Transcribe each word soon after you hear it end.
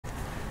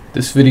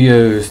This video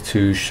is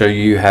to show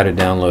you how to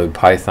download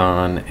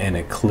Python and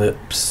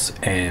Eclipse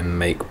and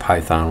make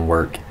Python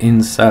work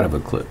inside of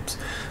Eclipse.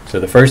 So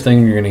the first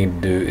thing you're going to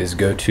need to do is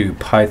go to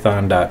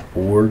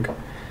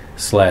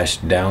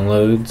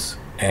python.org/downloads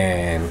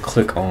and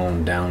click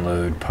on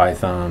download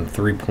Python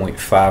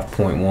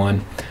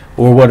 3.5.1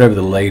 or whatever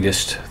the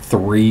latest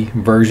 3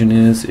 version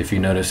is. If you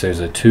notice there's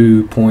a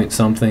 2 point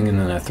something and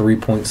then a 3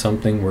 point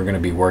something, we're going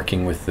to be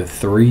working with the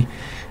 3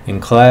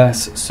 in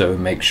class, so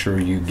make sure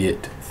you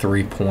get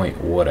 3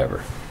 point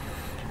whatever.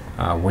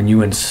 When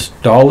you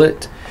install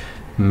it,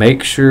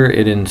 make sure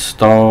it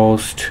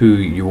installs to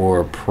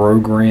your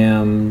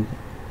program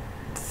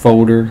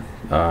folder,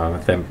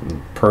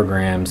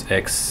 programs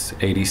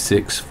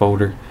x86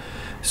 folder,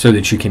 so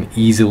that you can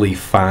easily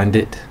find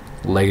it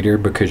later,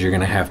 because you're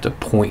going to have to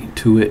point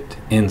to it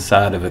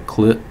inside of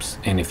Eclipse,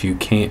 and if you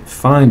can't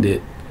find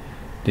it,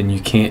 then you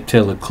can't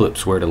tell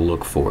Eclipse where to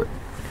look for it.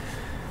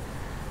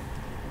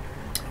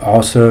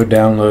 Also,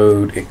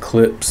 download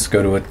Eclipse.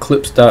 Go to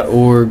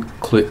eclipse.org,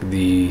 click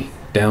the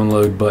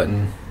download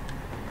button,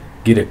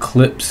 get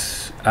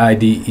Eclipse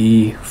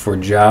IDE for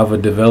Java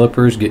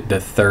developers, get the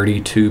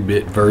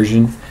 32-bit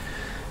version.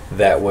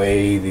 That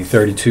way the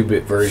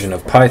 32-bit version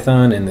of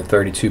Python and the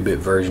 32-bit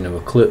version of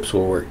Eclipse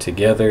will work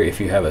together.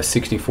 If you have a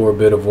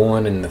 64-bit of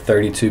one and the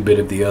 32-bit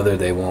of the other,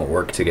 they won't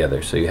work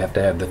together. So you have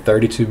to have the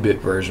 32-bit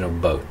version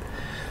of both.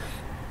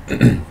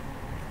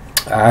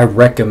 I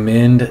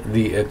recommend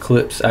the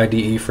Eclipse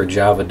IDE for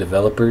Java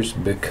developers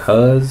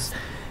because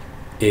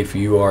if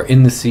you are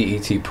in the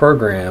CET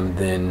program,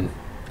 then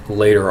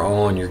later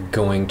on you're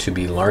going to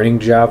be learning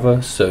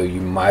Java, so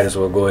you might as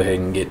well go ahead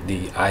and get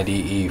the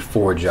IDE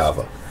for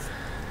Java.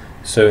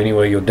 So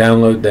anyway, you'll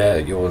download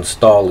that, you'll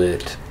install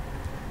it,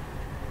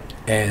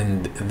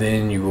 and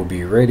then you will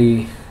be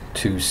ready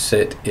to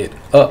set it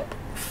up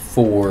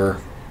for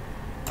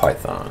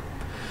Python.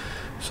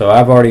 So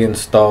I've already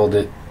installed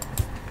it.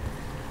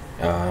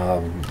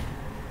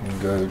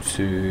 Go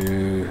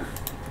to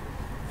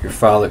your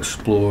File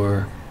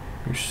Explorer,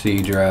 your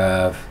C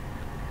drive,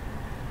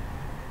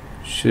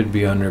 should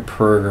be under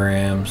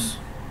Programs,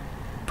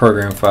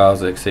 Program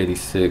Files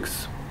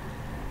x86.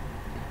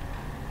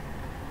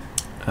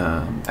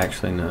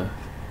 Actually no,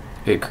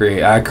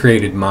 I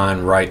created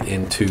mine right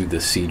into the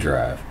C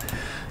drive,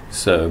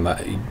 so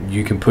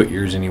you can put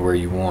yours anywhere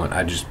you want.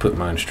 I just put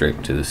mine straight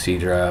into the C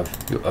drive.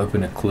 You'll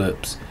open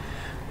Eclipse,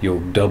 you'll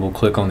double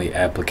click on the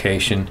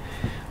application.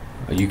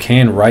 You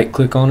can right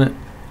click on it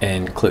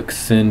and click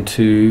send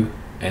to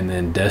and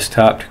then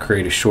desktop to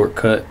create a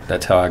shortcut.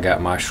 That's how I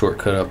got my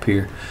shortcut up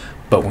here,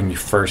 but when you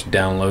first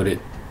download it,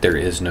 there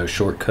is no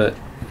shortcut.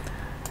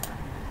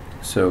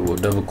 So we'll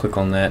double click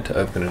on that to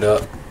open it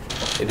up.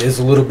 It is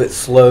a little bit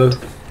slow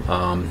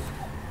to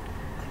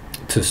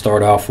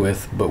start off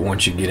with, but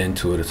once you get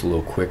into it, it's a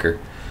little quicker.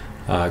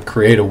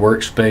 Create a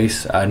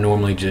workspace. I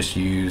normally just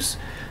use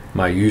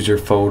my user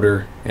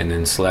folder and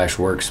then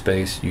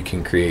 /workspace. You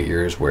can create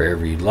yours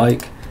wherever you'd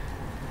like.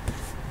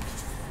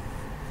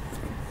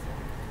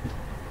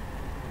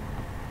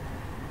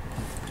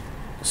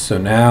 So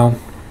now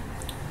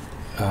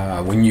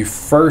when you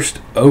first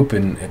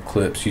open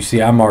Eclipse, you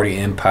see I'm already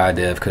in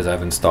PyDev because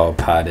I've installed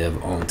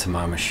PyDev onto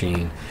my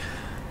machine.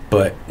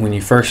 But when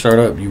you first start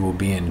up, you will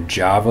be in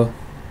Java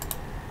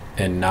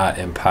and not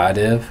in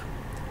PyDev.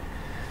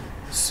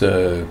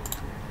 So,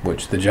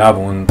 which the Java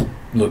one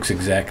looks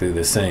exactly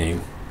the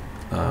same,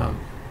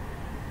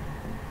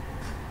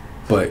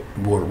 but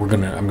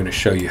I'm gonna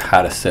show you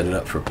how to set it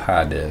up for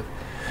PyDev.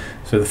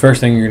 So the first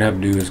thing you're gonna have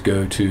to do is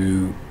go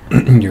to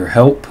your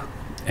help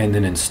and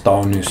then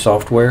install new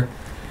software.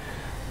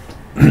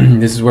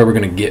 This is where we're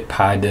gonna get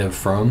PyDev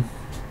from.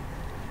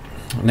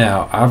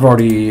 Now I've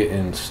already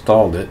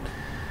installed it,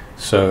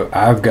 so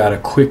I've got a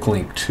quick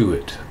link to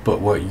it,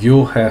 but what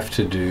you'll have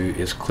to do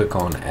is click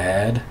on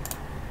add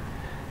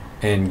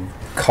and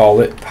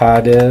call it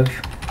PyDev,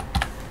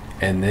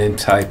 and then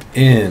type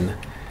in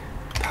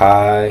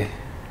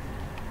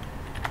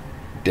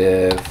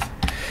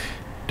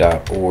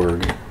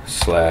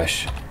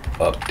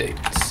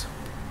pydev.org/updates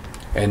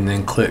and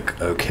then click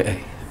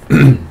OK.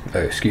 Oh,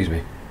 excuse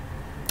me.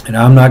 And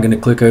I'm not going to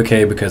click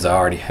OK because I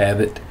already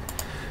have it.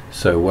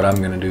 So what I'm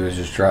going to do is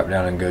just drop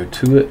down and go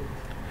to it,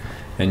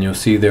 and you'll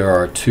see there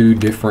are 2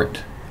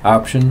 different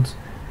options.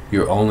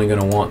 You're only going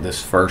to want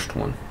this first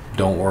one.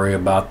 Don't worry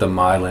about the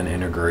Myelin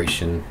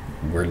integration.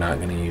 We're not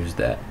going to use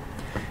that.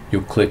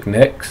 You'll click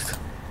next.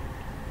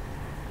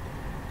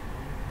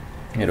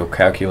 It'll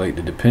calculate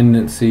the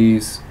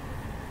dependencies.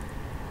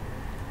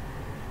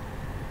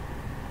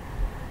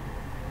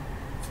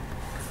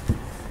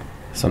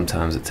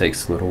 Sometimes it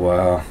takes a little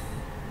while.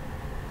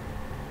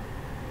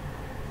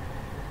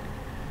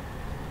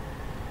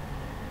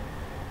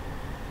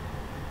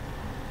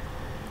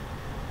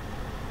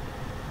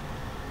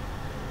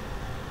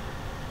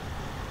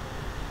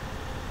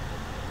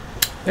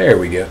 There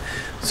we go.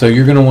 So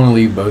you're going to want to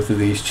leave both of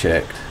these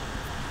checked.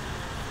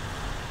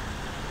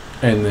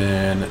 And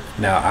then,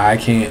 now I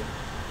can't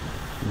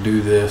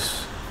do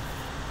this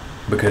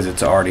because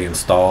it's already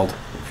installed.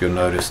 If you'll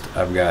notice,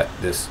 I've got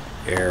this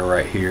error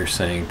right here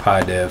saying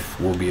PyDev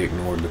will be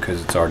ignored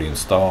because it's already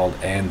installed,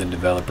 and the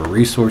developer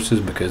resources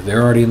because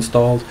they're already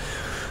installed,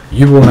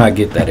 you will not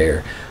get that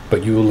error.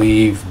 But you will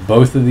leave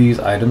both of these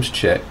items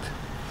checked.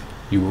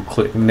 You will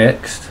click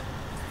next,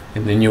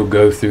 and then you'll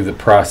go through the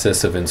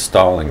process of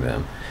installing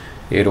them.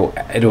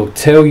 It'll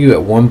tell you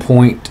at one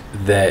point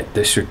that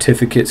the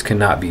certificates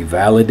cannot be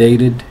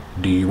validated.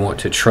 Do you want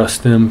to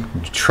trust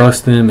them?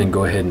 Trust them and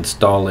go ahead and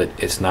install it.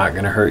 It's not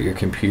going to hurt your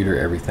computer.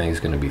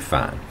 Everything's going to be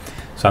fine.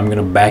 So I'm going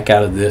to back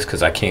out of this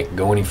because I can't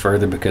go any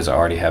further because I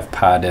already have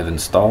PyDev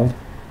installed.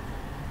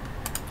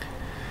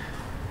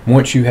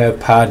 Once you have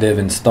PyDev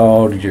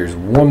installed, there's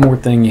one more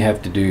thing you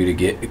have to do to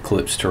get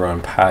Eclipse to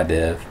run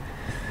PyDev,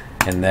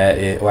 and that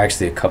is, well,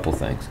 actually a couple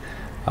things.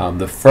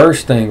 The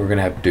first thing we're going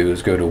to have to do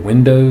is go to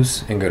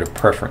Windows and go to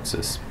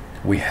Preferences.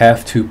 We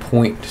have to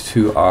point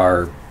to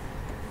our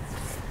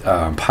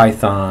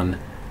Python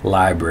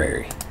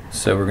library.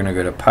 So we're going to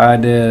go to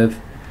PyDev,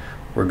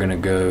 we're going to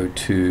go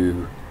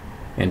to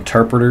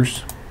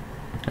Interpreters,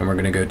 and we're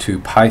going to go to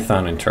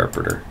Python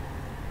Interpreter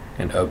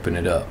and open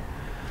it up.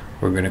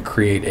 We're going to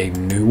create a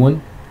new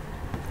one,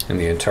 and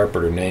the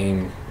interpreter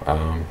name,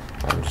 I'm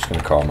just going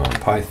to call mine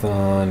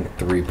Python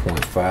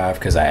 3.5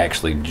 because I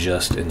actually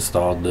just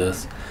installed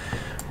this.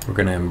 We're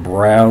going to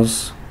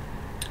browse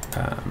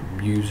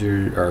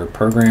user or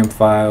program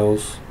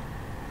files.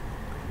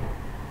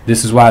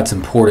 This is why it's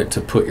important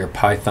to put your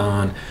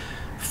Python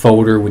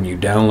folder when you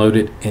download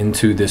it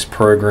into this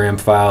program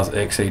files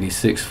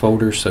x86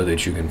 folder so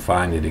that you can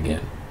find it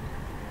again.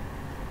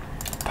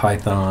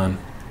 Python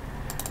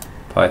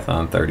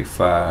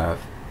 35,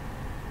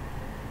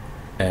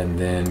 and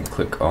then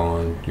click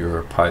on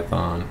your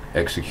Python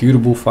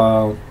executable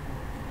file,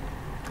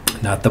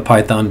 not the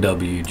Python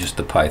W, just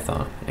the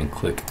Python, and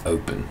click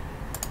open.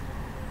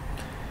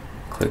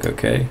 Click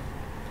OK.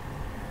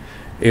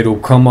 It'll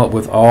come up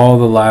with all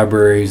the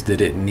libraries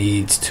that it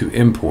needs to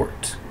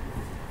import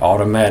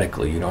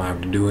automatically. You don't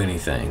have to do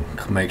anything.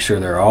 Make sure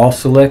they're all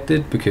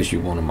selected because you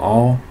want them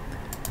all.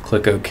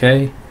 Click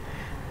OK,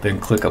 then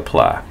click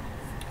apply.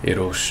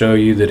 It'll show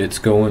you that it's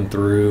going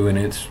through and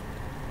it's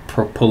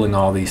pulling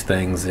all these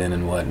things in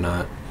and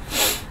whatnot.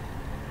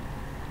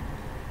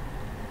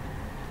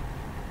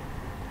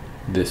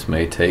 This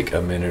may take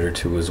a minute or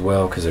two as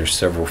well because there's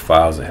several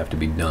files that have to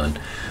be done.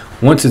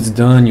 Once it's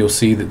done, you'll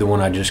see that the one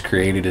I just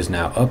created is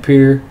now up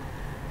here.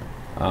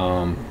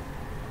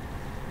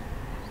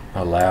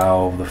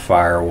 Allow the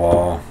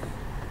firewall.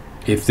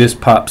 If this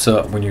pops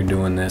up when you're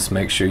doing this,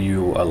 make sure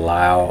you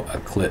allow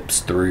Eclipse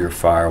through your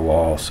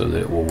firewall so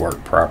that it will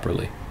work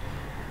properly.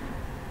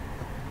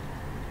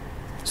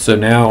 So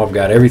now I've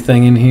got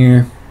everything in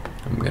here.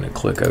 I'm going to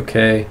click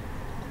OK.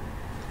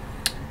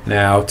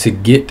 Now to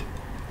get,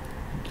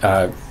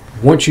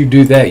 once you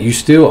do that, you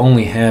still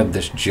only have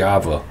this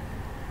Java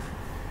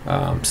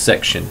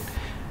section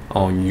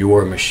on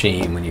your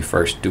machine when you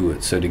first do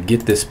it. So to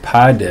get this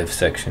PyDev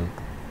section,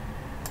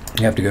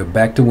 you have to go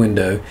back to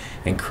Window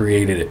and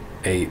create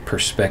a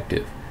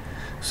perspective.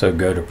 So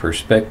go to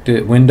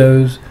Perspective,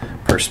 Windows,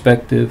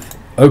 Perspective,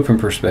 Open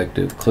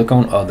Perspective, click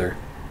on Other,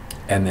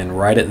 and then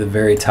right at the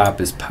very top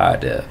is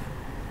PyDev.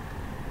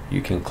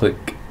 You can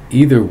click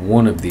either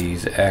one of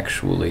these.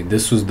 Actually,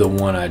 this was the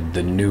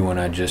new one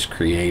I just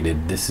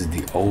created. This is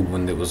the old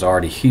one that was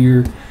already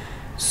here.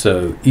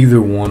 So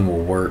either one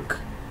will work.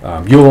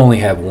 You'll only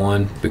have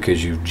one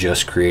because you've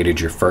just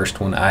created your first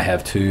one. I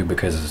have two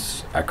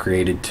because I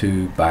created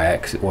two by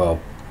accident.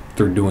 Well,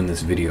 through doing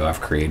this video,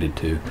 I've created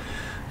two.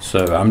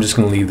 So I'm just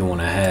going to leave the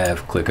one I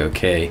have. Click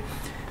OK.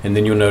 And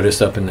then you'll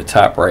notice up in the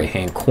top right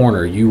hand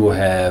corner you will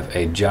have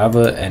a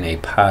Java and a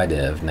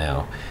PyDev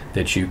now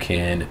that you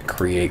can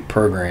create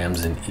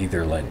programs in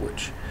either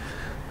language.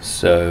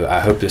 So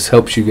I hope this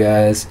helps you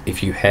guys.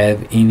 If you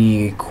have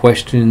any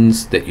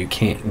questions that you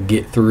can't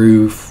get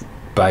through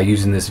by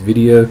using this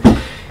video,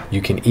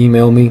 you can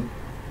email me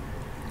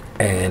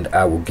and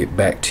I will get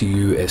back to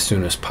you as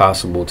soon as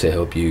possible to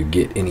help you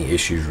get any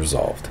issues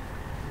resolved.